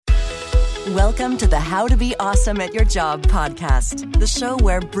Welcome to the How to Be Awesome at Your Job podcast, the show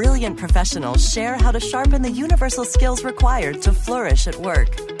where brilliant professionals share how to sharpen the universal skills required to flourish at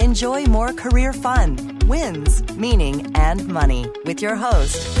work. Enjoy more career fun, wins, meaning, and money with your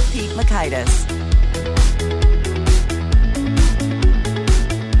host, Pete Mockaitis.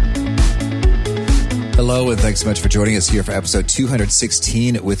 Hello, and thanks so much for joining us here for episode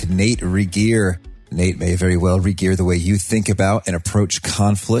 216 with Nate Regehr. Nate may very well regear the way you think about and approach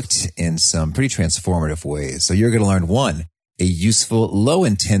conflict in some pretty transformative ways. So you're going to learn 1, a useful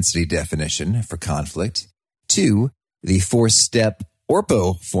low-intensity definition for conflict. 2, the 4-step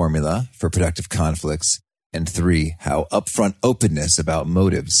ORPO formula for productive conflicts. And 3, how upfront openness about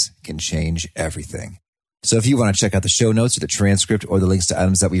motives can change everything. So if you want to check out the show notes or the transcript or the links to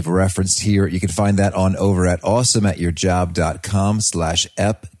items that we've referenced here, you can find that on over at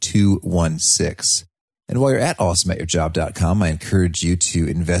awesomeatyourjob.com/ep216. And while you're at awesomeatyourjob.com, I encourage you to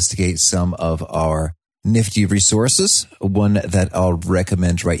investigate some of our nifty resources. One that I'll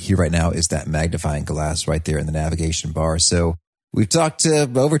recommend right here, right now is that magnifying glass right there in the navigation bar. So we've talked to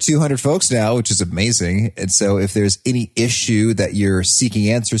over 200 folks now, which is amazing. And so if there's any issue that you're seeking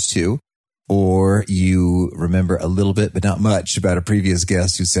answers to, or you remember a little bit, but not much about a previous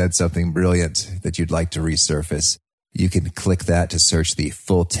guest who said something brilliant that you'd like to resurface, you can click that to search the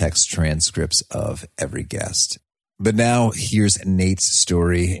full text transcripts of every guest. But now here's Nate's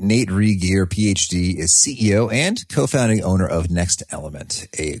story. Nate Regehr, PhD, is CEO and co-founding owner of Next Element,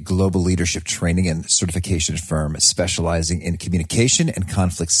 a global leadership training and certification firm specializing in communication and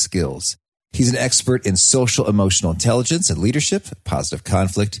conflict skills. He's an expert in social emotional intelligence and leadership, positive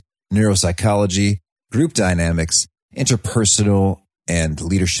conflict, neuropsychology, group dynamics, interpersonal and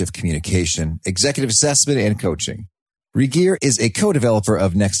leadership communication, executive assessment, and coaching. Regehr is a co-developer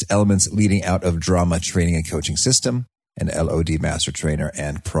of Next Element's leading out of drama training and coaching system, an LOD master trainer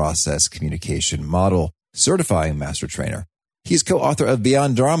and process communication model certifying master trainer. He's co-author of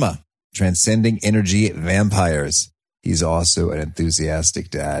Beyond Drama, Transcending Energy Vampires. He's also an enthusiastic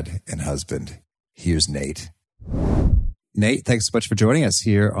dad and husband. Here's Nate. Nate, thanks so much for joining us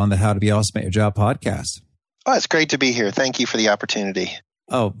here on the How to Be Awesome at Your Job podcast. Oh, it's great to be here. Thank you for the opportunity.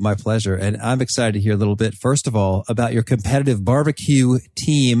 Oh, my pleasure. And I'm excited to hear a little bit, first of all, about your competitive barbecue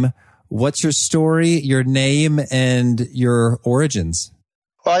team. What's your story, your name, and your origins?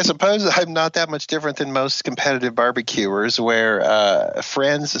 Well, I suppose I'm not that much different than most competitive barbecuers, where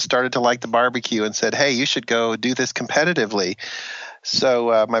friends started to like the barbecue and said, hey, you should go do this competitively.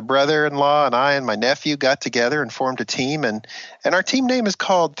 So my brother-in-law and I and my nephew got together and formed a team, and our team name is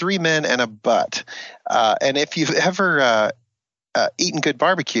called 3 Men and a Butt. And if you've ever eaten good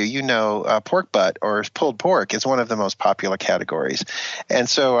barbecue, you know pork butt or pulled pork is one of the most popular categories. And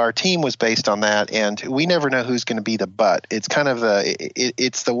so our team was based on that, and we never know who's going to be the butt. It's kind of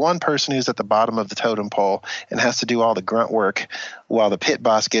it's the one person who's at the bottom of the totem pole and has to do all the grunt work while the pit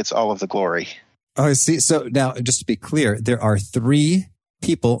boss gets all of the glory. Oh, I see. So now, just to be clear, there are 3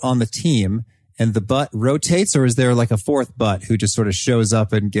 people on the team and the butt rotates, or is there like a 4th butt who just sort of shows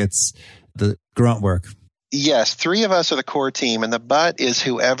up and gets the grunt work? Yes, 3 of us are the core team, and the butt is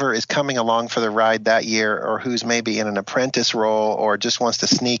whoever is coming along for the ride that year, or who's maybe in an apprentice role or just wants to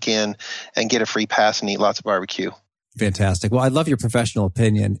sneak in and get a free pass and eat lots of barbecue. Fantastic. Well, I love your professional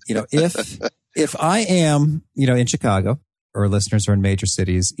opinion. You know, if I am, in Chicago, or listeners are in major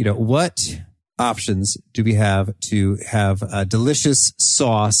cities, what options do we have to have a delicious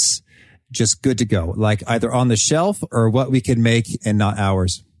sauce just good to go, like either on the shelf or what we can make and not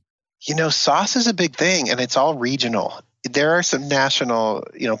ours? Sauce is a big thing, and it's all regional. There are some national,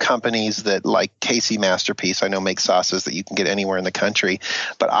 companies that, like Casey Masterpiece, I know, make sauces that you can get anywhere in the country.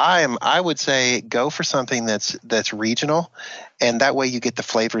 But I would say go for something that's regional, and that way you get the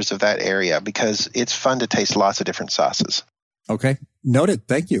flavors of that area, because it's fun to taste lots of different sauces. Okay. Noted.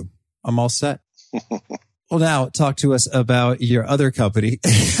 Thank you. I'm all set. Well, now talk to us about your other company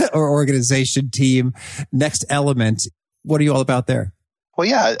or organization team, Next Element. What are you all about there? Well,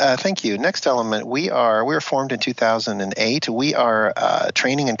 yeah, thank you. Next Element, we were formed in 2008. We are a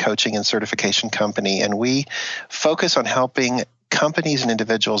training and coaching and certification company, and we focus on helping companies and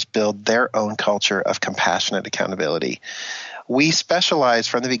individuals build their own culture of compassionate accountability. We specialize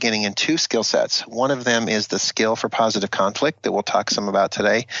from the beginning in 2 skill sets. One of them is the skill for positive conflict that we'll talk some about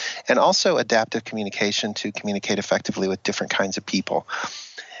today, and also adaptive communication to communicate effectively with different kinds of people.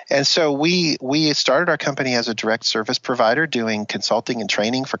 And so we started our company as a direct service provider doing consulting and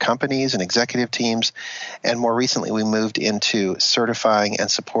training for companies and executive teams. And more recently, we moved into certifying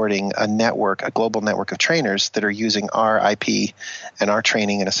and supporting a global network of trainers that are using our IP and our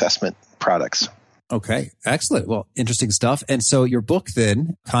training and assessment products. Okay, excellent. Well, interesting stuff. And so your book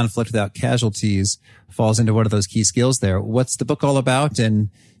then, Conflict Without Casualties, falls into one of those key skills there. What's the book all about and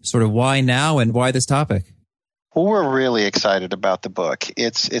sort of why now and why this topic? Well, we're really excited about the book.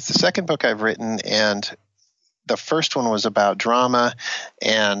 It's the second book I've written, and the first one was about drama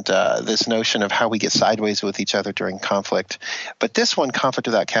and this notion of how we get sideways with each other during conflict. But this one, Conflict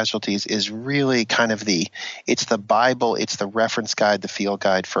Without Casualties, is really kind of it's the Bible, it's the reference guide, the field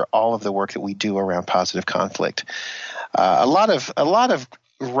guide for all of the work that we do around positive conflict. A lot of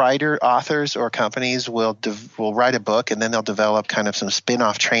authors or companies will write a book and then they'll develop kind of some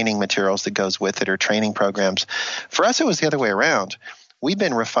spin-off training materials that goes with it or training programs. For us, it was the other way around. We've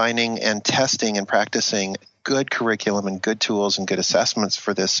been refining and testing and practicing good curriculum and good tools and good assessments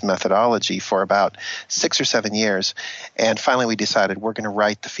for this methodology for about 6 or 7 years. And finally, we decided we're going to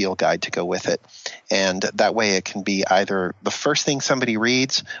write the field guide to go with it. And that way it can be either the first thing somebody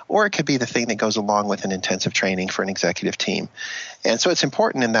reads, or it could be the thing that goes along with an intensive training for an executive team. And so it's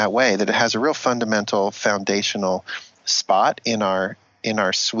important in that way that it has a real fundamental, foundational spot in our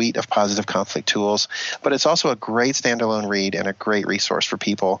suite of positive conflict tools, but it's also a great standalone read and a great resource for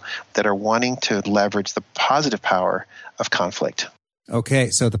people that are wanting to leverage the positive power of conflict.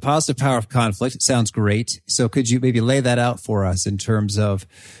 Okay, so the positive power of conflict sounds great. So could you maybe lay that out for us in terms of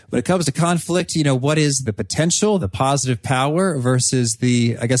when it comes to conflict, what is the potential, the positive power versus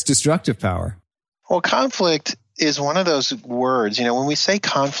the, I guess, destructive power? Well, conflict is one of those words, when we say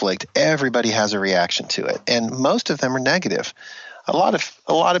conflict, everybody has a reaction to it, and most of them are negative. A lot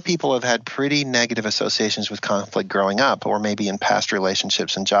of people have had pretty negative associations with conflict growing up, or maybe in past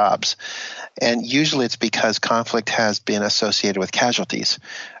relationships and jobs. And usually it's because conflict has been associated with casualties,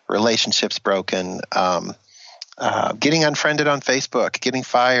 relationships broken, getting unfriended on Facebook, getting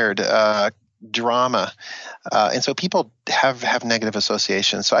fired, drama. And so people have negative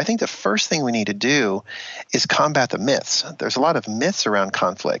associations. So I think the first thing we need to do is combat the myths. There's a lot of myths around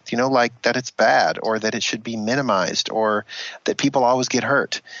conflict, like that it's bad or that it should be minimized or that people always get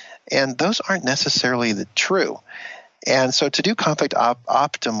hurt. And those aren't necessarily true. And so to do conflict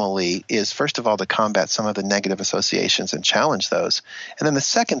optimally is, first of all, to combat some of the negative associations and challenge those. And then the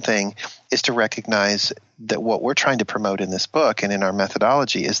second thing is to recognize that what we're trying to promote in this book and in our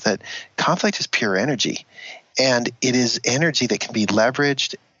methodology is that conflict is pure energy. And it is energy that can be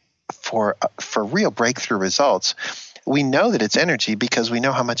leveraged for real breakthrough results. We know that it's energy because we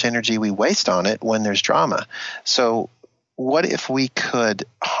know how much energy we waste on it when there's drama. So what if we could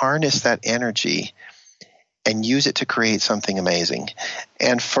harness that energy and use it to create something amazing?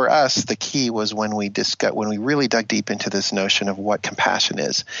 And for us, the key was when we really dug deep into this notion of what compassion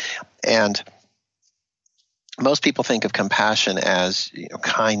is. And most people think of compassion as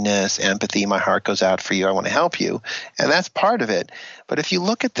kindness, empathy, my heart goes out for you, I want to help you. And that's part of it. But if you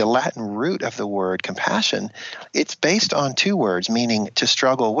look at the Latin root of the word compassion, it's based on two words, meaning to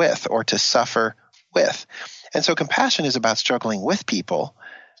struggle with or to suffer with. And so compassion is about struggling with people,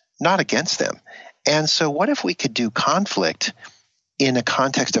 not against them. And so what if we could do conflict in a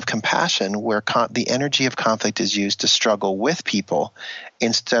context of compassion where the energy of conflict is used to struggle with people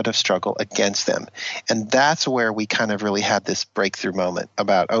instead of struggle against them? And that's where we kind of really had this breakthrough moment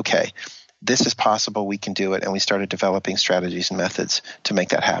about, okay, this is possible, we can do it. And we started developing strategies and methods to make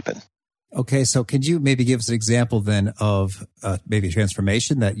that happen. Okay, so could you maybe give us an example then of maybe a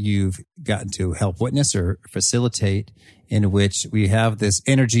transformation that you've gotten to help witness or facilitate in which we have this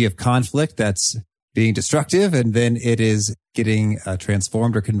energy of conflict that's being destructive, and then it is getting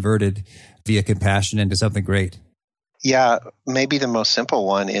transformed or converted via compassion into something great? Yeah, maybe the most simple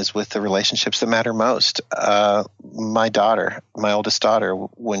one is with the relationships that matter most. My oldest daughter,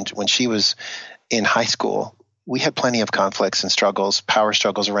 when she was in high school, we had plenty of conflicts and struggles, power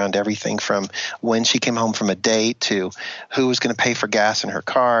struggles around everything from when she came home from a date to who was going to pay for gas in her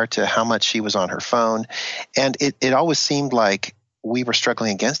car to how much she was on her phone. And it always seemed like we were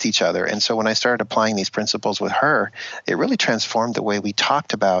struggling against each other. And so when I started applying these principles with her, it really transformed the way we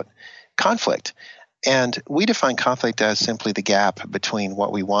talked about conflict. And we define conflict as simply the gap between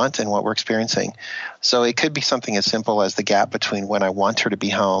what we want and what we're experiencing. So it could be something as simple as the gap between when I want her to be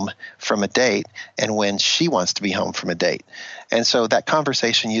home from a date and when she wants to be home from a date. And so that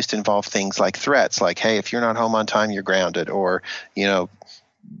conversation used to involve things like threats, like, hey, if you're not home on time, you're grounded, or,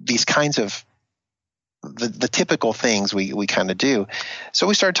 these kinds of the typical things we kind of do. So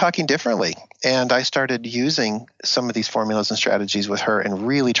we started talking differently, and I started using some of these formulas and strategies with her and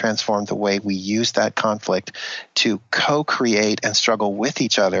really transformed the way we use that conflict to co-create and struggle with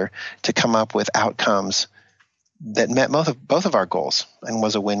each other to come up with outcomes that met both of our goals and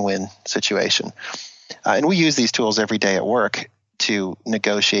was a win-win situation. And we use these tools every day at work to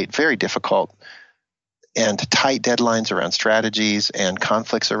negotiate very difficult and tight deadlines around strategies and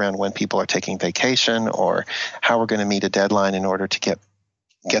conflicts around when people are taking vacation or how we're going to meet a deadline in order to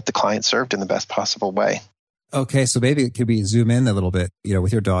get the client served in the best possible way. Okay, so maybe could we zoom in a little bit,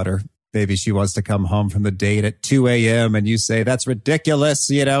 with your daughter? Maybe she wants to come home from the date at 2 a.m. and you say, that's ridiculous,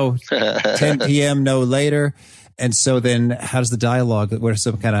 10 p.m., no later. And so then how does the dialogue, what are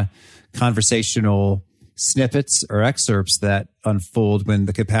some kind of conversational snippets or excerpts that unfold when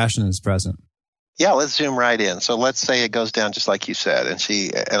the compassion is present? Yeah, let's zoom right in. So let's say it goes down just like you said,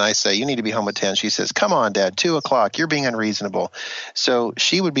 and I say, you need to be home at 10. She says, come on, Dad, 2 o'clock, you're being unreasonable. So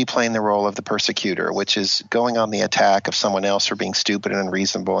she would be playing the role of the persecutor, which is going on the attack of someone else for being stupid and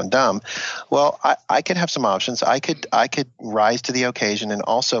unreasonable and dumb. Well, I could have some options. I could rise to the occasion and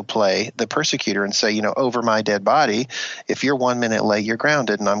also play the persecutor and say, over my dead body, if you're 1 minute late, you're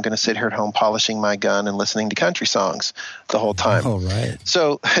grounded, and I'm going to sit here at home polishing my gun and listening to country songs the whole time. All right.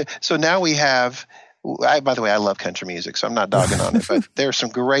 So now we have. By the way, I love country music, so I'm not dogging on it, but there are some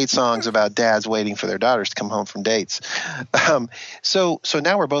great songs about dads waiting for their daughters to come home from dates. So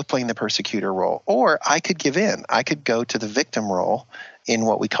now we're both playing the persecutor role. Or I could give in. I could go to the victim role in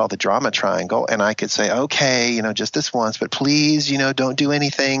what we call the drama triangle, and I could say, okay, just this once, but please, don't do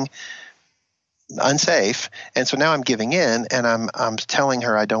anything unsafe. And so now I'm giving in, and I'm telling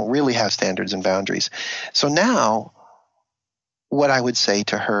her I don't really have standards and boundaries. So now what I would say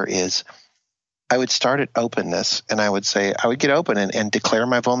to her is, I would start at openness, and I would get open and declare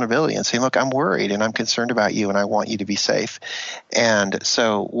my vulnerability and say, look, I'm worried and I'm concerned about you and I want you to be safe. And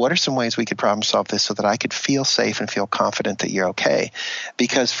so what are some ways we could problem solve this so that I could feel safe and feel confident that you're okay?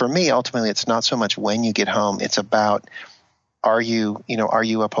 Because for me, ultimately, it's not so much when you get home. It's about, are you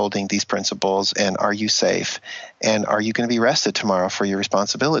upholding these principles, and are you safe? And are you going to be rested tomorrow for your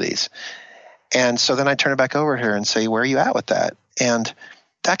responsibilities? And so then I turn it back over to her and say, where are you at with that? And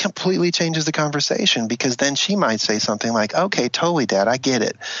that completely changes the conversation, because then she might say something like, okay, totally, Dad, I get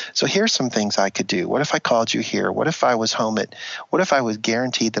it. So here's some things I could do. What if I called you here? What if I was what if I was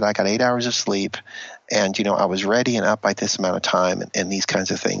guaranteed that I got 8 hours of sleep and, I was ready and up by this amount of time and these kinds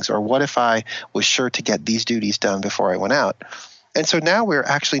of things? Or what if I was sure to get these duties done before I went out? And so now we're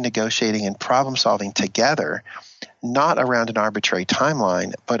actually negotiating and problem solving together, not around an arbitrary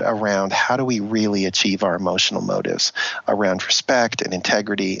timeline, but around how do we really achieve our emotional motives around respect and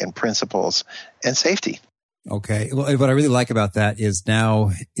integrity and principles and safety. Okay. Well, what I really like about that is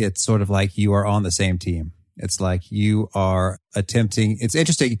now it's sort of like you are on the same team. It's like you are attempting. It's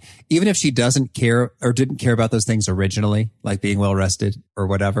interesting. Even if she doesn't care or didn't care about those things originally, like being well rested or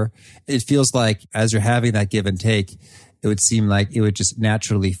whatever, it feels like as you're having that give and take, it would seem like it would just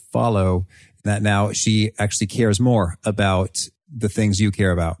naturally follow that now she actually cares more about the things you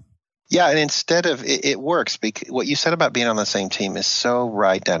care about. Yeah, and instead of it works. What you said about being on the same team is so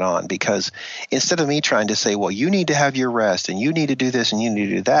right dead on, because instead of me trying to say, well, you need to have your rest and you need to do this and you need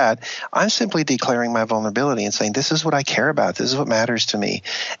to do that, I'm simply declaring my vulnerability and saying, this is what I care about. This is what matters to me.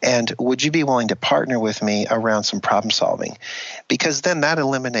 And would you be willing to partner with me around some problem solving? Because then that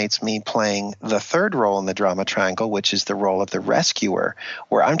eliminates me playing the third role in the drama triangle, which is the role of the rescuer,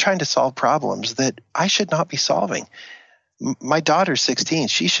 where I'm trying to solve problems that I should not be solving. My daughter's 16.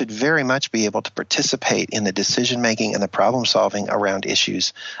 She should very much be able to participate in the decision-making and the problem-solving around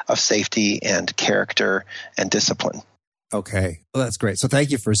issues of safety and character and discipline. Okay. Well, that's great. So thank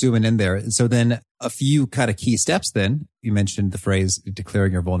you for zooming in there. So then a few kind of key steps then. You mentioned the phrase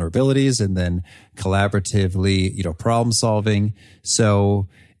declaring your vulnerabilities and then collaboratively, problem solving. So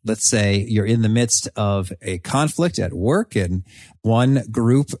let's say you're in the midst of a conflict at work and one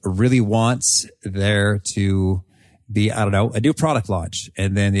group really wants there to be, a new product launch.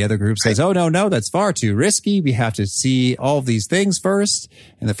 And then the other group says, oh, no, that's far too risky. We have to see all of these things first.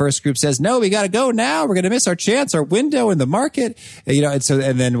 And the first group says, no, we got to go now. We're going to miss our chance, our window in the market.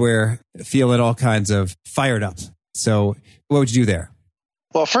 And then we're feeling all kinds of fired up. So what would you do there?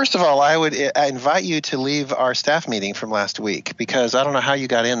 Well, first of all, I invite you to leave our staff meeting from last week, because I don't know how you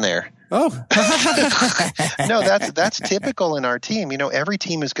got in there. Oh, no, that's typical in our team. Every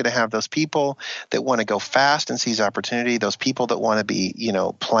team is going to have those people that want to go fast and seize opportunity, those people that want to be,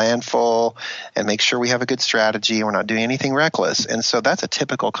 planful and make sure we have a good strategy and we're not doing anything reckless. And so that's a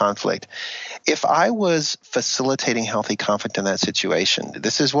typical conflict. If I was facilitating healthy conflict in that situation,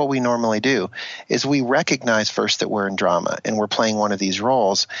 this is what we normally do, is we recognize first that we're in drama and we're playing one of these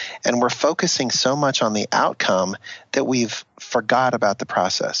roles, and we're focusing so much on the outcome that we've forgot about the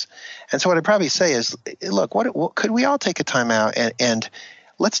process. And so what I'd probably say is, look, what could we all take a time out and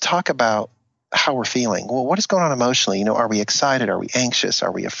let's talk about how we're feeling. Well, what is going on emotionally? Are we excited? Are we anxious?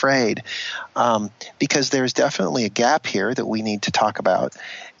 Are we afraid? Because there's definitely a gap here that we need to talk about,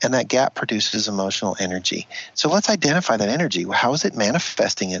 and that gap produces emotional energy. So let's identify that energy. How is it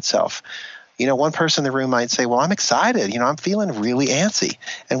manifesting itself? One person in the room might say, well, I'm excited. I'm feeling really antsy.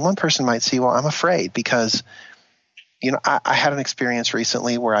 And one person might say, well, I'm afraid because, I had an experience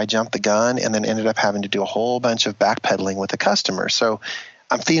recently where I jumped the gun and then ended up having to do a whole bunch of backpedaling with a customer. So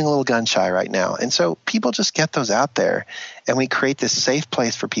I'm feeling a little gun shy right now. And so people just get those out there, and we create this safe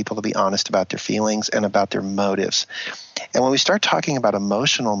place for people to be honest about their feelings and about their motives. And when we start talking about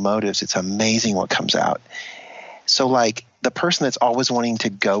emotional motives, it's amazing what comes out. So like the person that's always wanting to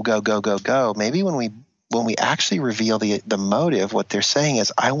go, maybe when we actually reveal the motive, what they're saying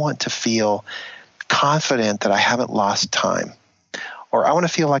is, I want to feel confident that I haven't lost time, or I want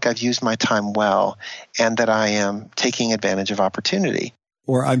to feel like I've used my time well and that I am taking advantage of opportunity.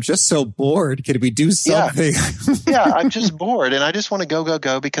 Or I'm just so bored. Can we do something? Yeah, I'm just bored and I just want to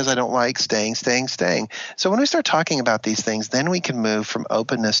go because I don't like staying. So when we start talking about these things, then we can move from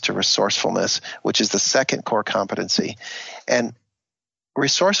openness to resourcefulness, which is the second core competency. And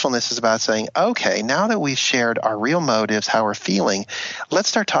resourcefulness is about saying, okay, now that we've shared our real motives, how we're feeling, let's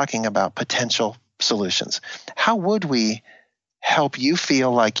start talking about potential solutions. How would we help you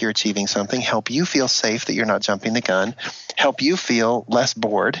feel like you're achieving something, help you feel safe that you're not jumping the gun, help you feel less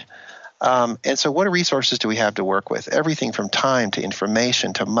bored? And so what resources do we have to work with? Everything from time to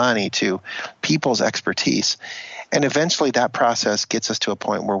information to money to people's expertise. And eventually that process gets us to a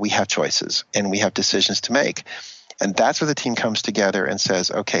point where we have choices and we have decisions to make. And that's where the team comes together and says,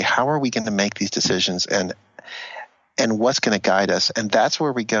 okay, how are we going to make these decisions and what's going to guide us? And that's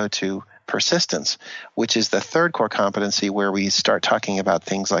where we go to persistence, which is the third core competency, where we start talking about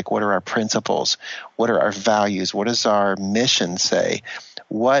things like, what are our principles? What are our values? What does our mission say?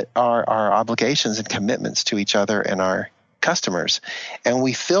 What are our obligations and commitments to each other and our customers? And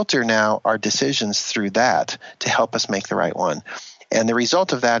we filter now our decisions through that to help us make the right one. And the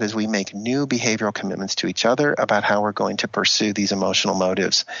result of that is we make new behavioral commitments to each other about how we're going to pursue these emotional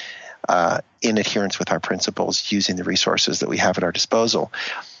motives in adherence with our principles, using the resources that we have at our disposal.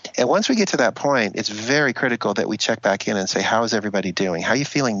 And once we get to that point, it's very critical that we check back in and say, how is everybody doing? How are you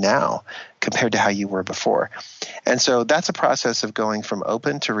feeling now compared to how you were before? And so that's a process of going from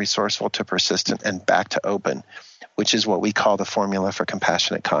open to resourceful to persistent and back to open, which is what we call the formula for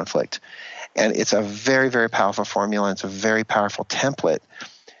compassionate conflict. And it's a very, very powerful formula. It's a very powerful template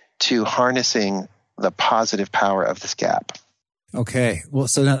to harnessing the positive power of this gap. Okay. Well,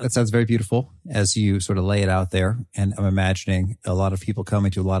 so now that sounds very beautiful as you sort of lay it out there. And I'm imagining a lot of people coming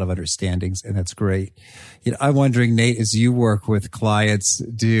to a lot of understandings, and that's great. I'm wondering, Nate, as you work with clients,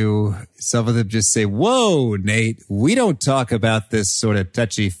 do some of them just say, whoa, Nate, we don't talk about this sort of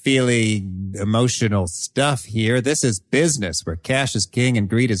touchy-feely emotional stuff here. This is business where cash is king and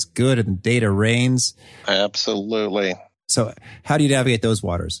greed is good and data reigns. Absolutely. So how do you navigate those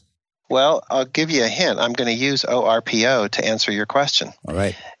waters? Well, I'll give you a hint. I'm going to use ORPO to answer your question. All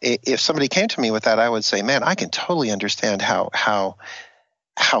right. If somebody came to me with that, I would say, man, I can totally understand how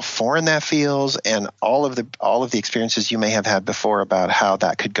foreign that feels, and all of the experiences you may have had before about how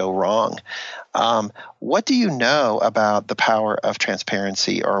that could go wrong. What do you know about the power of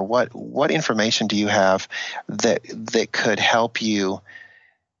transparency, or what information do you have that could help you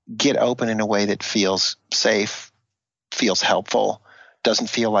get open in a way that feels safe, feels helpful,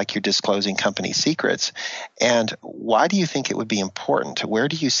 doesn't feel like you're disclosing company secrets? And why do you think it would be important? Where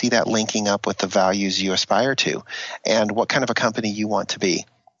do you see that linking up with the values you aspire to, and what kind of a company you want to be?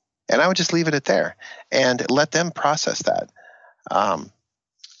 And I would just leave it at there and let them process that.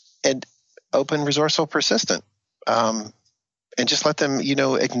 And open, resourceful, persistent. And just let them,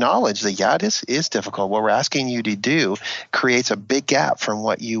 acknowledge that, it is difficult. What we're asking you to do creates a big gap from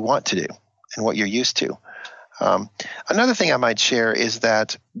what you want to do and what you're used to. Another thing I might share is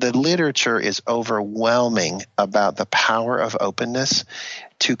that the literature is overwhelming about the power of openness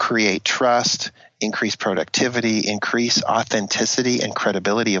to create trust, increase productivity, increase authenticity and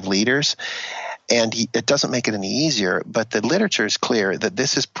credibility of leaders. And it doesn't make it any easier, but the literature is clear that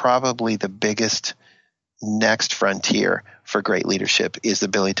this is probably the biggest next frontier for great leadership, is the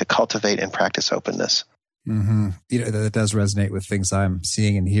ability to cultivate and practice openness. Mm-hmm. That does resonate with things I'm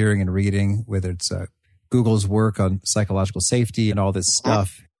seeing and hearing and reading, whether it's Google's work on psychological safety and all this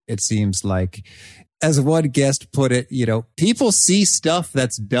stuff. It seems like, as one guest put it, people see stuff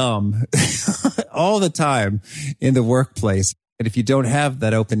that's dumb all the time in the workplace. And if you don't have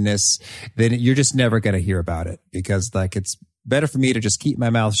that openness, then you're just never going to hear about it, because it's better for me to just keep my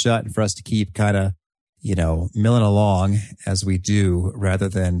mouth shut and for us to keep kind of, milling along as we do rather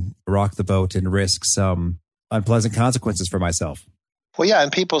than rock the boat and risk some unpleasant consequences for myself. Well, yeah,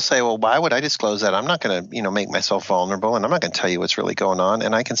 and people say, well, why would I disclose that? I'm not going to, make myself vulnerable, and I'm not going to tell you what's really going on.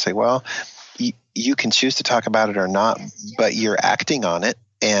 And I can say, well, you can choose to talk about it or not, but you're acting on it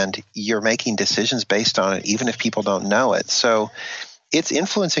and you're making decisions based on it, even if people don't know it. So it's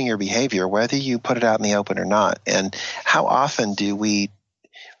influencing your behavior, whether you put it out in the open or not. And how often do we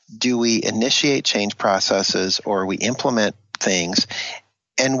initiate change processes or we implement things,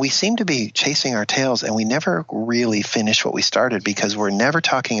 and we seem to be chasing our tails and we never really finish what we started because we're never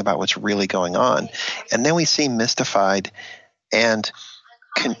talking about what's really going on. And then we seem mystified and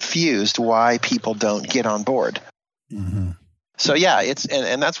confused why people don't get on board. Mm-hmm. So yeah,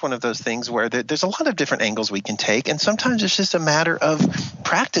 and that's one of those things where there's a lot of different angles we can take, and sometimes it's just a matter of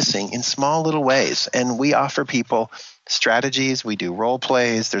practicing in small little ways. And we offer people strategies, we do role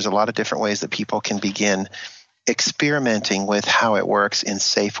plays. There's a lot of different ways that people can begin experimenting with how it works in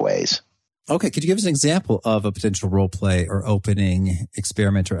safe ways. Okay, could you give us an example of a potential role play or opening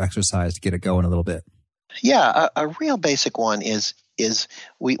experiment or exercise to get it going a little bit? Yeah, a real basic one is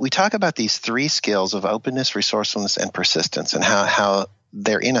we talk about these three skills of openness, resourcefulness, and persistence, and how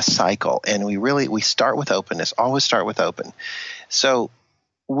they're in a cycle. And we start with openness, always start with open. So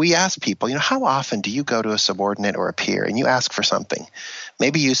we ask people, how often do you go to a subordinate or a peer and you ask for something?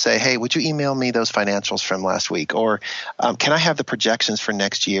 Maybe you say, hey, would you email me those financials from last week? Or can I have the projections for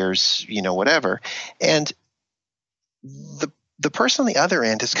next year's, whatever? And the person on the other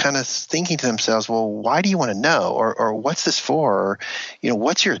end is kind of thinking to themselves, well, why do you want to know? Or what's this for? Or,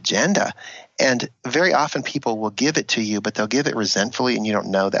 what's your agenda? And very often people will give it to you, but they'll give it resentfully and you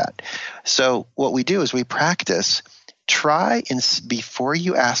don't know that. So what we do is we practice. Try and before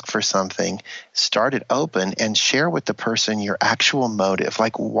you ask for something, start it open and share with the person your actual motive.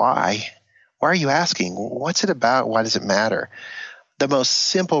 Like, why? Why are you asking? What's it about? Why does it matter? The most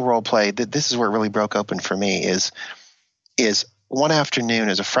simple role play, this is where it really broke open for me, is one afternoon,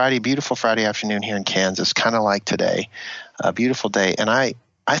 is a beautiful Friday afternoon here in Kansas, kind of like today, a beautiful day. And I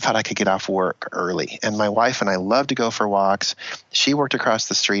thought I could get off work early. And my wife and I love to go for walks. She worked across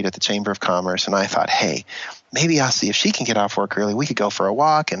the street at the Chamber of Commerce. And I thought, hey, maybe I'll see if she can get off work early. We could go for a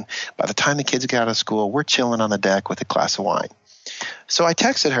walk. And by the time the kids get out of school, we're chilling on the deck with a glass of wine. So I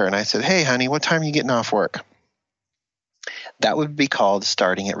texted her and I said, hey, honey, what time are you getting off work? That would be called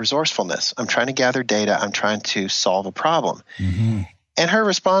starting at resourcefulness. I'm trying to gather data. I'm trying to solve a problem. Mm-hmm. And her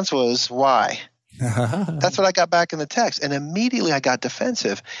response was, why? That's what I got back in the text. And immediately I got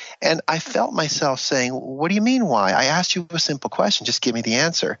defensive. And I felt myself saying, what do you mean why? I asked you a simple question. Just give me the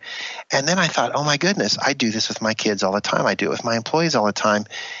answer. And then I thought, oh my goodness, I do this with my kids all the time. I do it with my employees all the time.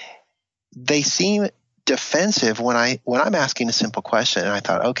 They seem defensive when I'm asking a simple question. And I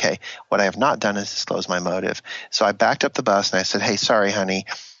thought, okay, what I have not done is disclose my motive. So I backed up the bus and I said, hey, sorry, honey.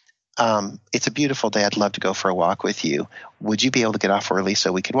 It's a beautiful day. I'd love to go for a walk with you. Would you be able to get off early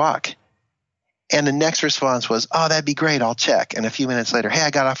so we could walk? And the next response was, oh, that'd be great. I'll check. And a few minutes later, hey, I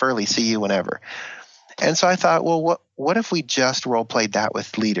got off early. See you whenever. And so I thought, well, what if we just role played that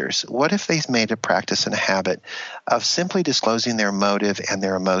with leaders? What if they made a practice and a habit of simply disclosing their motive and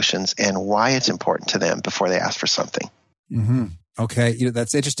their emotions and why it's important to them before they ask for something? Mm-hmm. Okay.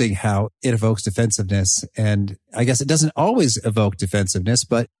 That's interesting how it evokes defensiveness. And I guess it doesn't always evoke defensiveness,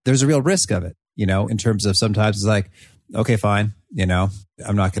 but there's a real risk of it, in terms of sometimes it's like, okay, fine.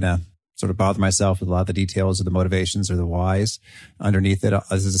 I'm not going to sort of bother myself with a lot of the details or the motivations or the whys underneath it.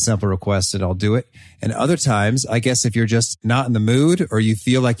 As a simple request that I'll do it. And other times, I guess if you're just not in the mood or you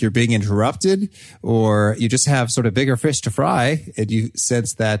feel like you're being interrupted or you just have sort of bigger fish to fry and you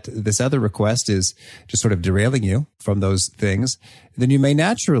sense that this other request is just sort of derailing you from those things, then you may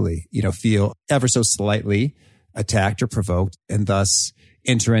naturally, feel ever so slightly attacked or provoked and thus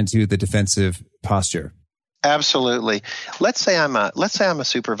enter into the defensive posture. Absolutely. Let's say I'm a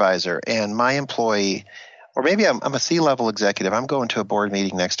supervisor and my employee, or maybe I'm a C-level executive. I'm going to a board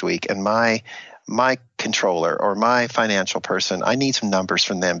meeting next week and my controller or my financial person, I need some numbers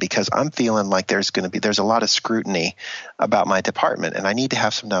from them because I'm feeling like there's a lot of scrutiny about my department and I need to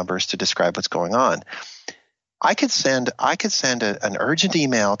have some numbers to describe what's going on. I could send an urgent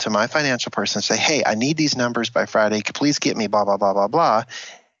email to my financial person and say, hey, I need these numbers by Friday. Please get me blah, blah, blah, blah, blah,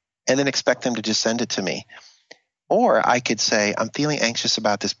 and then expect them to just send it to me. Or I could say, I'm feeling anxious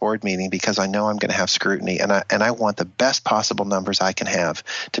about this board meeting because I know I'm going to have scrutiny and I want the best possible numbers I can have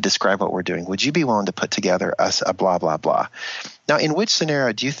to describe what we're doing. Would you be willing to put together a blah, blah, blah? Now, in which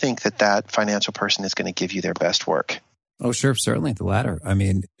scenario do you think that financial person is going to give you their best work? Oh, sure. Certainly the latter. I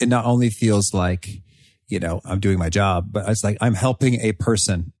mean, it not only feels like, I'm doing my job, but it's like I'm helping a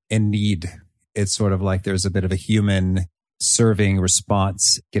person in need. it's sort of like there's a bit of a human serving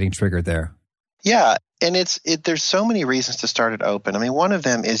response getting triggered there. Yeah. And there's so many reasons to start it open. I mean, one of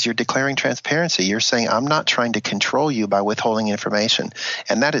them is you're declaring transparency. You're saying, I'm not trying to control you by withholding information.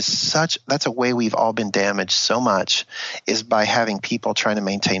 And that's a way we've all been damaged so much, is by having people trying to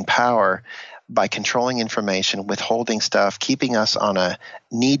maintain power by controlling information, withholding stuff, keeping us on a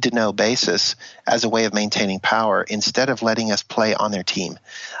need-to-know basis as a way of maintaining power, instead of letting us play on their team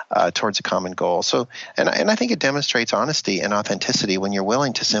towards a common goal. So, and I think it demonstrates honesty and authenticity when you're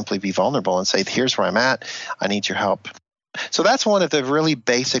willing to simply be vulnerable and say, here's where I'm at, I need your help. So that's one of the really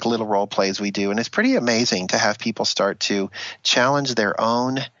basic little role plays we do. And it's pretty amazing to have people start to challenge their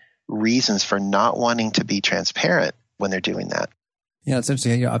own reasons for not wanting to be transparent when they're doing that. Yeah, it's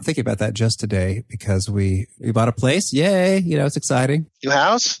interesting. I'm thinking about that just today because we bought a place. Yay. It's exciting. New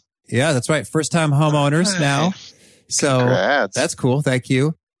house? Yeah, that's right. First time homeowners now. So Congrats. That's cool. Thank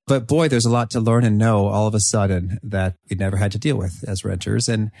you. But boy, there's a lot to learn and know all of a sudden that we never had to deal with as renters.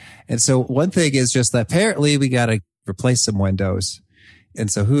 And so one thing is just that apparently we got to replace some windows.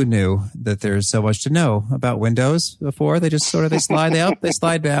 And so who knew that there's so much to know about windows before? They just they slide up, they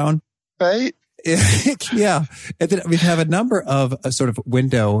slide down. Right? Yeah. And then we have a number of sort of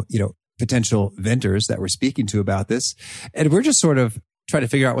window, potential vendors that we're speaking to about this. And we're just sort of trying to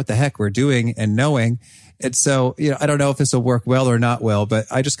figure out what the heck we're doing and knowing. And so, I don't know if this will work well or not well, but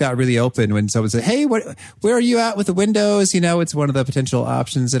I just got really open when someone said, hey, where are you at with the windows? It's one of the potential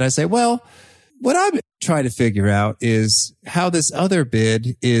options. And I say, well, what I'm trying to figure out is how this other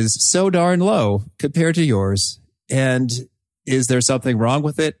bid is so darn low compared to yours. And is there something wrong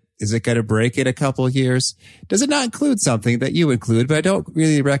with it? Is it going to break in a couple of years? Does it not include something that you include, but I don't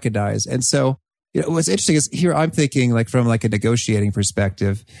really recognize? And so, what's interesting is here I'm thinking from a negotiating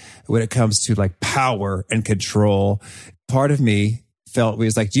perspective when it comes to power and control. Part of me felt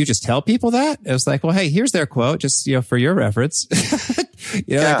was do you just tell people that? It was well, hey, here's their quote, just, for your reference.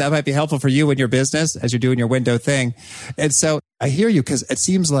 That might be helpful for you in your business as you're doing your window thing. And so I hear you, because it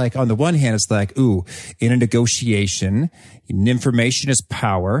seems on the one hand, it's ooh, in a negotiation, information is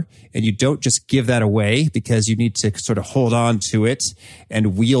power, and you don't just give that away because you need to sort of hold on to it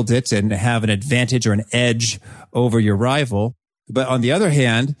and wield it and have an advantage or an edge over your rival. But on the other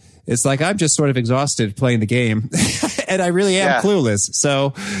hand, it's I'm just sort of exhausted playing the game and I really am clueless.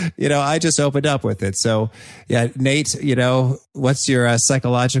 So, I just opened up with it. So yeah, Nate, what's your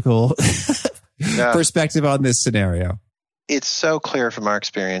psychological perspective on this scenario? It's so clear from our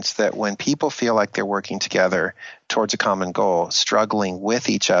experience that when people feel like they're working together towards a common goal, struggling with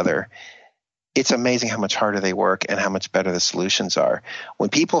each other, it's amazing how much harder they work and how much better the solutions are. When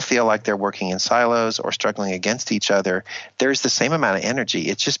people feel like they're working in silos or struggling against each other, there's the same amount of energy.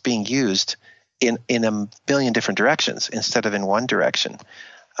 It's just being used in a billion different directions instead of in one direction.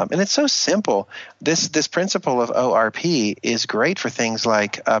 And it's so simple. This principle of ORP is great for things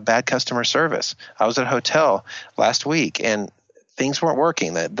like bad customer service. I was at a hotel last week and things weren't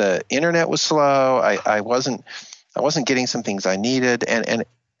working. The internet was slow. I wasn't getting some things I needed, and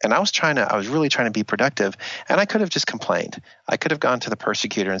I was really trying to be productive, and I could have just complained. I could have gone to the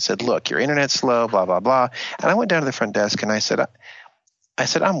persecutor and said, look, your internet's slow, blah, blah, blah. And I went down to the front desk and I said,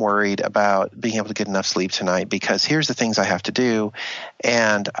 I'm worried about being able to get enough sleep tonight because here's the things I have to do.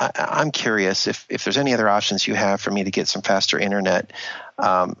 And I'm curious if there's any other options you have for me to get some faster internet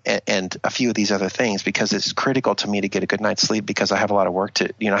and a few of these other things, because it's critical to me to get a good night's sleep because I have a lot of work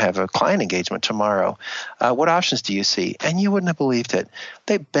to, I have a client engagement tomorrow. What options do you see? And you wouldn't have believed it.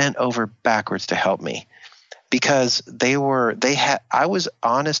 They bent over backwards to help me because I was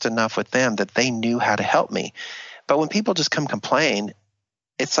honest enough with them that they knew how to help me. But when people just come complain,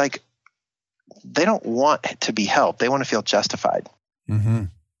 it's they don't want to be helped. They want to feel justified. Mm-hmm.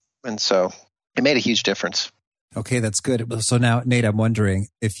 And so it made a huge difference. Okay, that's good. So now, Nate, I'm wondering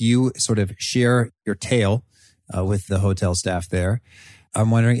if you sort of share your tale with the hotel staff there. I'm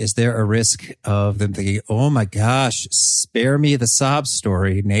wondering, is there a risk of them thinking, oh my gosh, spare me the sob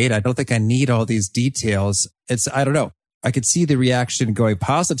story, Nate. I don't think I need all these details. I don't know. I could see the reaction going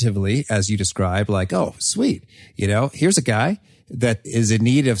positively as you described, oh, sweet. Here's a guy that is in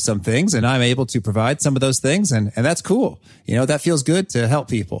need of some things and I'm able to provide some of those things. And that's cool. That feels good to help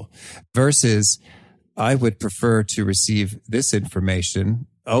people versus I would prefer to receive this information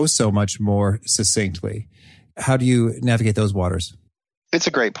so much more succinctly. How do you navigate those waters? It's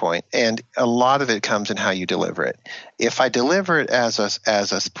a great point, and a lot of it comes in how you deliver it. If I deliver it as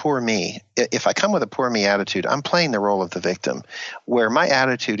a poor me, if I come with a poor me attitude, I'm playing the role of the victim, where my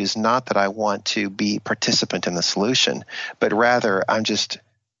attitude is not that I want to be participant in the solution, but rather I just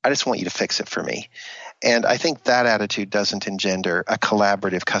want you to fix it for me. And I think that attitude doesn't engender a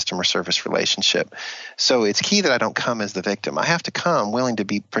collaborative customer service relationship. So it's key that I don't come as the victim. I have to come willing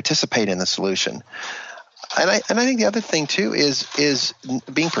to participate in the solution. And I think the other thing too is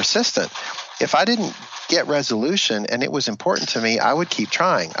being persistent. If I didn't get resolution and it was important to me, I would keep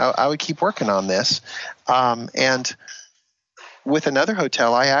trying. I would keep working on this. And with another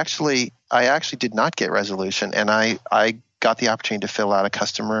hotel, I actually did not get resolution, and I got the opportunity to fill out a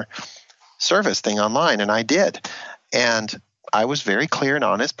customer service thing online, and I did. And I was very clear and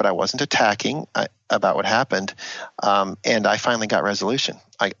honest, but I wasn't attacking about what happened. And I finally got resolution.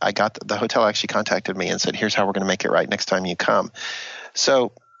 I got the hotel actually contacted me and said, here's how we're going to make it right next time you come.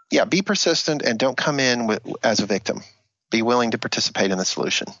 So yeah, be persistent and don't come in as a victim. Be willing to participate in the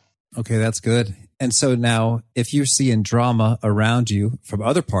solution. Okay, that's good. And so now, if you're seeing drama around you from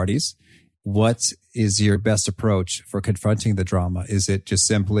other parties, what is your best approach for confronting the drama? Is it just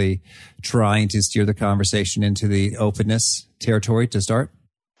simply trying to steer the conversation into the openness territory to start?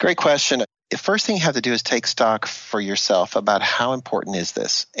 Great question. The first thing you have to do is take stock for yourself about how important is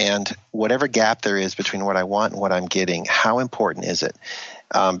this, and whatever gap there is between what I want and what I'm getting, how important is it?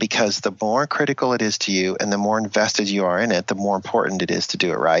 Because the more critical it is to you and the more invested you are in it, the more important it is to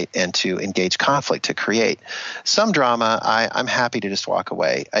do it right and to engage conflict, to create. Some drama, I'm happy to just walk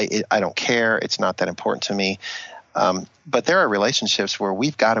away. I don't care. It's not that important to me. But there are relationships where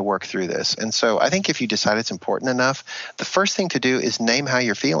we've got to work through this. And so I think if you decide it's important enough, the first thing to do is name how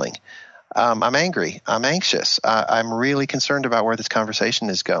you're feeling. I'm angry. I'm anxious. I'm really concerned about where this conversation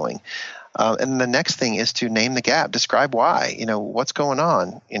is going. And the next thing is to name the gap. Describe why. What's going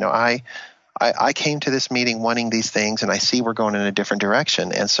on. I came to this meeting wanting these things, and I see we're going in a different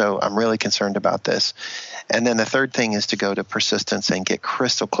direction. And so I'm really concerned about this. And then the third thing is to go to persistence and get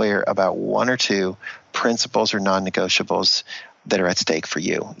crystal clear about one or two principles or non-negotiables that are at stake for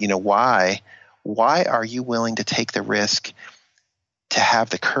you. Why are you willing to take the risk to have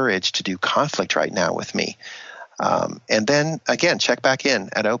the courage to do conflict right now with me? And then, again, check back in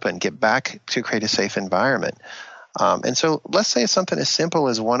at Open, get back to create a safe environment. And so let's say it's something as simple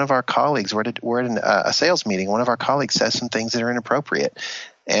as one of our colleagues, we're in a sales meeting, one of our colleagues says some things that are inappropriate.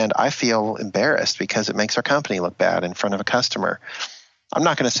 And I feel embarrassed because it makes our company look bad in front of a customer. I'm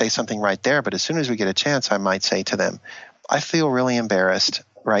not going to say something right there, but as soon as we get a chance, I might say to them, I feel really embarrassed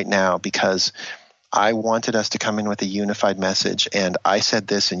right now because I wanted us to come in with a unified message, and I said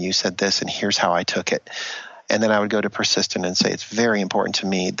this and you said this, and here's how I took it. And then I would go to persistent and say, it's very important to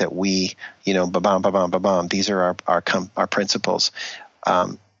me that we, ba-bam, ba-bam, ba-bam, these are our principles.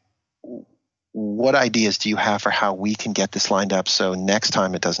 What ideas do you have for how we can get this lined up so next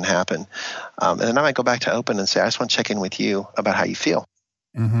time it doesn't happen? And then I might go back to Open and say, I just want to check in with you about how you feel.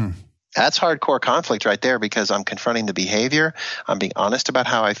 Mm-hmm. That's hardcore conflict right there, because I'm confronting the behavior, I'm being honest about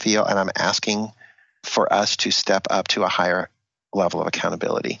how I feel, and I'm asking for us to step up to a higher level of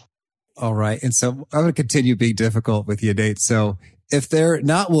accountability. All right. And so I'm going to continue being difficult with you, Nate. So if they're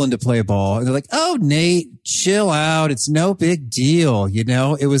not willing to play ball and they're like, oh, Nate, chill out. It's no big deal.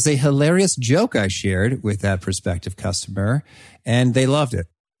 It was a hilarious joke I shared with that prospective customer and they loved it.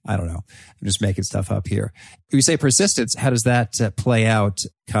 I don't know. I'm just making stuff up here. When you say persistence, how does that play out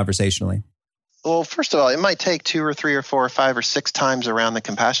conversationally? Well, first of all, it might take 2 or 3 or 4 or 5 or 6 times around the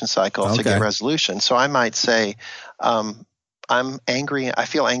compassion cycle to get resolution. So I might say, I'm angry. I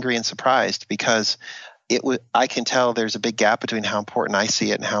feel angry and surprised because I can tell there's a big gap between how important I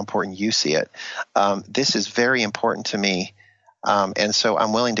see it and how important you see it. This is very important to me. And so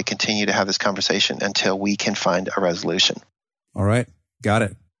I'm willing to continue to have this conversation until we can find a resolution. All right. Got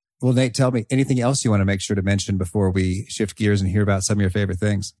it. Well, Nate, tell me anything else you want to make sure to mention before we shift gears and hear about some of your favorite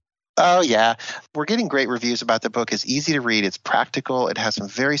things. Oh, yeah. We're getting great reviews about the book. It's easy to read. It's practical. It has some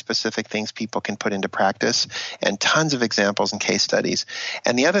very specific things people can put into practice and tons of examples and case studies.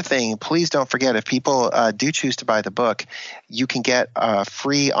 And the other thing, please don't forget, if people do choose to buy the book, you can get a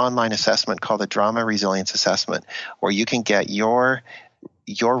free online assessment called the Drama Resilience Assessment, where you can get your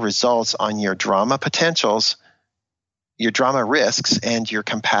results on your drama potentials, your drama risks, and your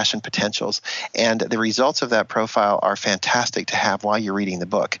compassion potentials. And the results of that profile are fantastic to have while you're reading the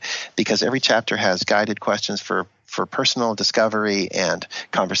book, because every chapter has guided questions for personal discovery and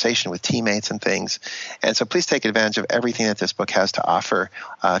conversation with teammates and things. And so please take advantage of everything that this book has to offer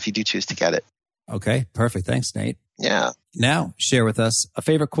if you do choose to get it. Okay, perfect. Thanks, Nate. Yeah. Now, share with us a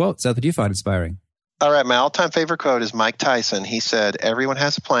favorite quote that you find inspiring. All right, my all-time favorite quote is Mike Tyson. He said, everyone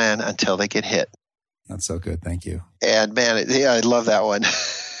has a plan until they get hit. That's so good. Thank you. And man, I love that one.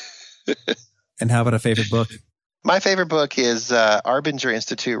 And how about a favorite book? My favorite book is Arbinger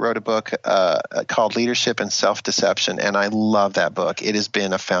Institute wrote a book called Leadership and Self-Deception, and I love that book. It has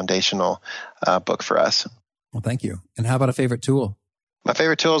been a foundational book for us. Well, thank you. And how about a favorite tool? My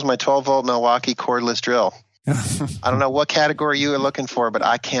favorite tool is my 12-volt Milwaukee cordless drill. I don't know what category you are looking for, but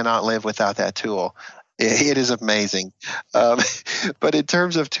I cannot live without that tool. It is amazing. But in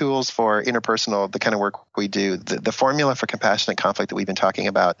terms of tools for interpersonal, the kind of work we do, the formula for compassionate conflict that we've been talking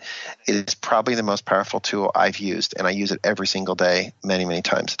about is probably the most powerful tool I've used, and I use it every single day, many, many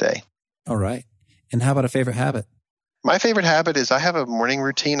times a day. All right. And how about a favorite habit? My favorite habit is I have a morning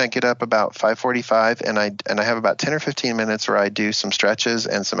routine. I get up about 5:45, and I have about 10 or 15 minutes where I do some stretches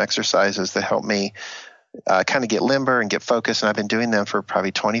and some exercises that help me kind of get limber and get focused. And I've been doing them for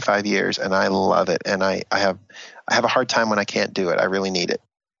probably 25 years, and I love it. And I have a hard time when I can't do it. I really need it.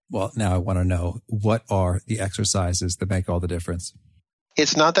 Well, now I want to know, what are the exercises that make all the difference?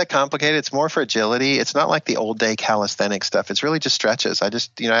 It's not that complicated. It's more for agility. It's not like the old day calisthenics stuff. It's really just stretches. I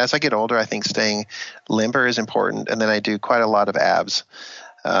just, as I get older, I think staying limber is important. And then I do quite a lot of abs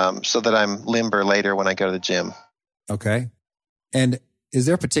so that I'm limber later when I go to the gym. Okay. And is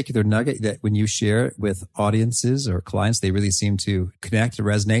there a particular nugget that when you share it with audiences or clients, they really seem to connect or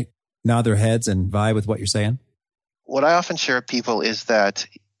resonate, nod their heads and vibe with what you're saying? What I often share with people is that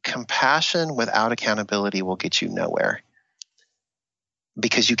compassion without accountability will get you nowhere,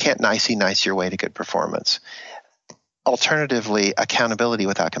 because you can't nicey nice your way to good performance. Alternatively, accountability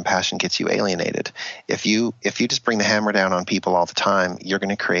without compassion gets you alienated. If you just bring the hammer down on people all the time, you're going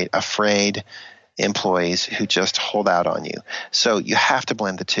to create afraid employees who just hold out on you. So you have to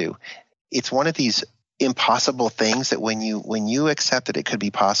blend the two. It's one of these impossible things that when you accept that it could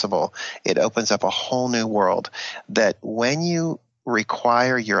be possible, it opens up a whole new world. That when you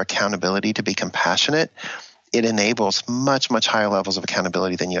require your accountability to be compassionate, it enables much, much higher levels of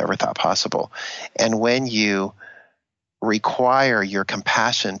accountability than you ever thought possible. And when you require your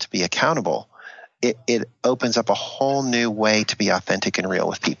compassion to be accountable, it opens up a whole new way to be authentic and real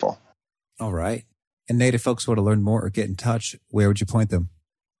with people. All right. And Nate, if folks want to learn more or get in touch, where would you point them?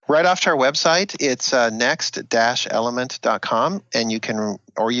 Right off to our website. It's next-element.com, and you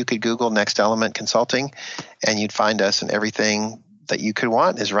could Google Next Element Consulting, and you'd find us, and everything that you could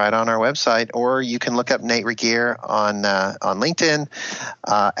want is right on our website. Or you can look up Nate Regier on LinkedIn,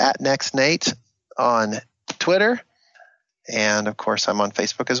 at NextNate on Twitter, and of course I'm on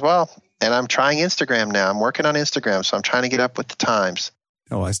Facebook as well. And I'm trying Instagram now. I'm working on Instagram, so I'm trying to get up with the times.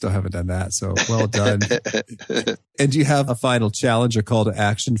 Oh, I still haven't done that. So well done. And do you have a final challenge or call to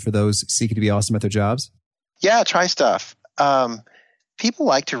action for those seeking to be awesome at their jobs? Yeah, try stuff. People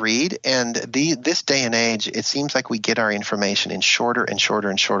like to read, and this day and age, it seems like we get our information in shorter and shorter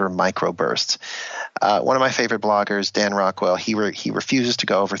and shorter microbursts. One of my favorite bloggers, Dan Rockwell, he refuses to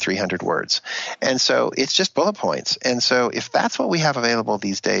go over 300 words. And so it's just bullet points. And so if that's what we have available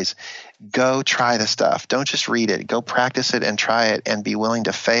these days, go try the stuff. Don't just read it. Go practice it and try it, and be willing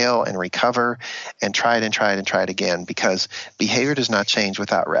to fail and recover and try it and try it and try it again, because behavior does not change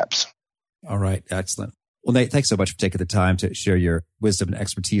without reps. All right. Excellent. Well, Nate, thanks so much for taking the time to share your wisdom and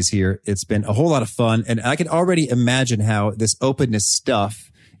expertise here. It's been a whole lot of fun, and I can already imagine how this openness stuff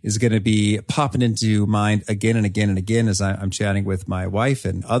is going to be popping into mind again and again and again as I'm chatting with my wife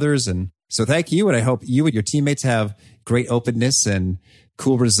and others. And so thank you. And I hope you and your teammates have great openness and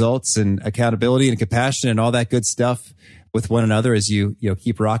cool results and accountability and compassion and all that good stuff with one another as you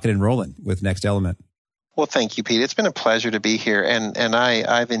keep rocking and rolling with Next Element. Well, thank you, Pete. It's been a pleasure to be here, and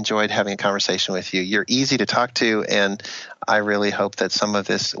I've enjoyed having a conversation with you. You're easy to talk to, and I really hope that some of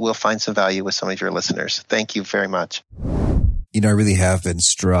this will find some value with some of your listeners. Thank you very much. I really have been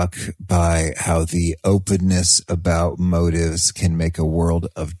struck by how the openness about motives can make a world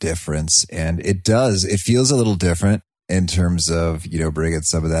of difference. And it does. It feels a little different in terms of, bringing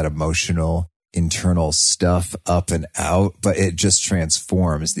some of that emotional internal stuff up and out, but it just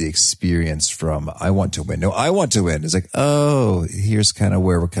transforms the experience from I want to win. No, I want to win. It's like, oh, here's kind of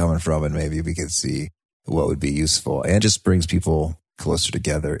where we're coming from, and maybe we can see what would be useful, and just brings people closer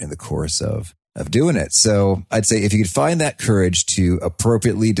together in the course of doing it. So I'd say if you could find that courage to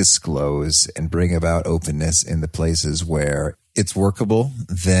appropriately disclose and bring about openness in the places where it's workable,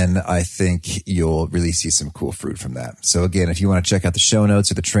 then I think you'll really see some cool fruit from that. So again, if you want to check out the show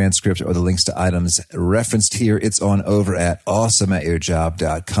notes or the transcript or the links to items referenced here, it's on over at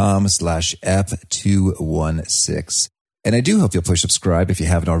awesomeatyourjob.com/ep216. And I do hope you'll push subscribe if you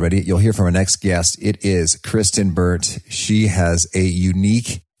haven't already. You'll hear from our next guest. It is Kristen Burt. She has a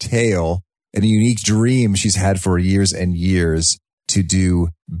unique tale and a unique dream she's had for years and years to do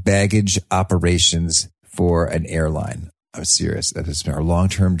baggage operations for an airline. I'm serious. That has been our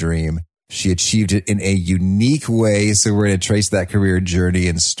long-term dream. She achieved it in a unique way. So we're going to trace that career journey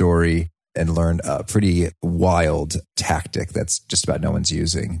and story and learn a pretty wild tactic that's just about no one's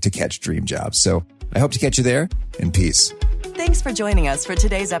using to catch dream jobs. So I hope to catch you there, and peace. Thanks for joining us for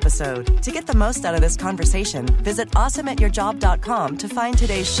today's episode. To get the most out of this conversation, visit awesomeatyourjob.com to find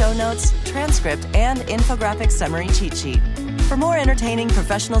today's show notes, transcript, and infographic summary cheat sheet. For more entertaining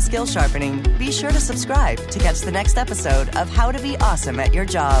professional skill sharpening, be sure to subscribe to catch the next episode of How to Be Awesome at Your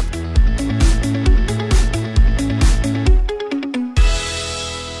Job.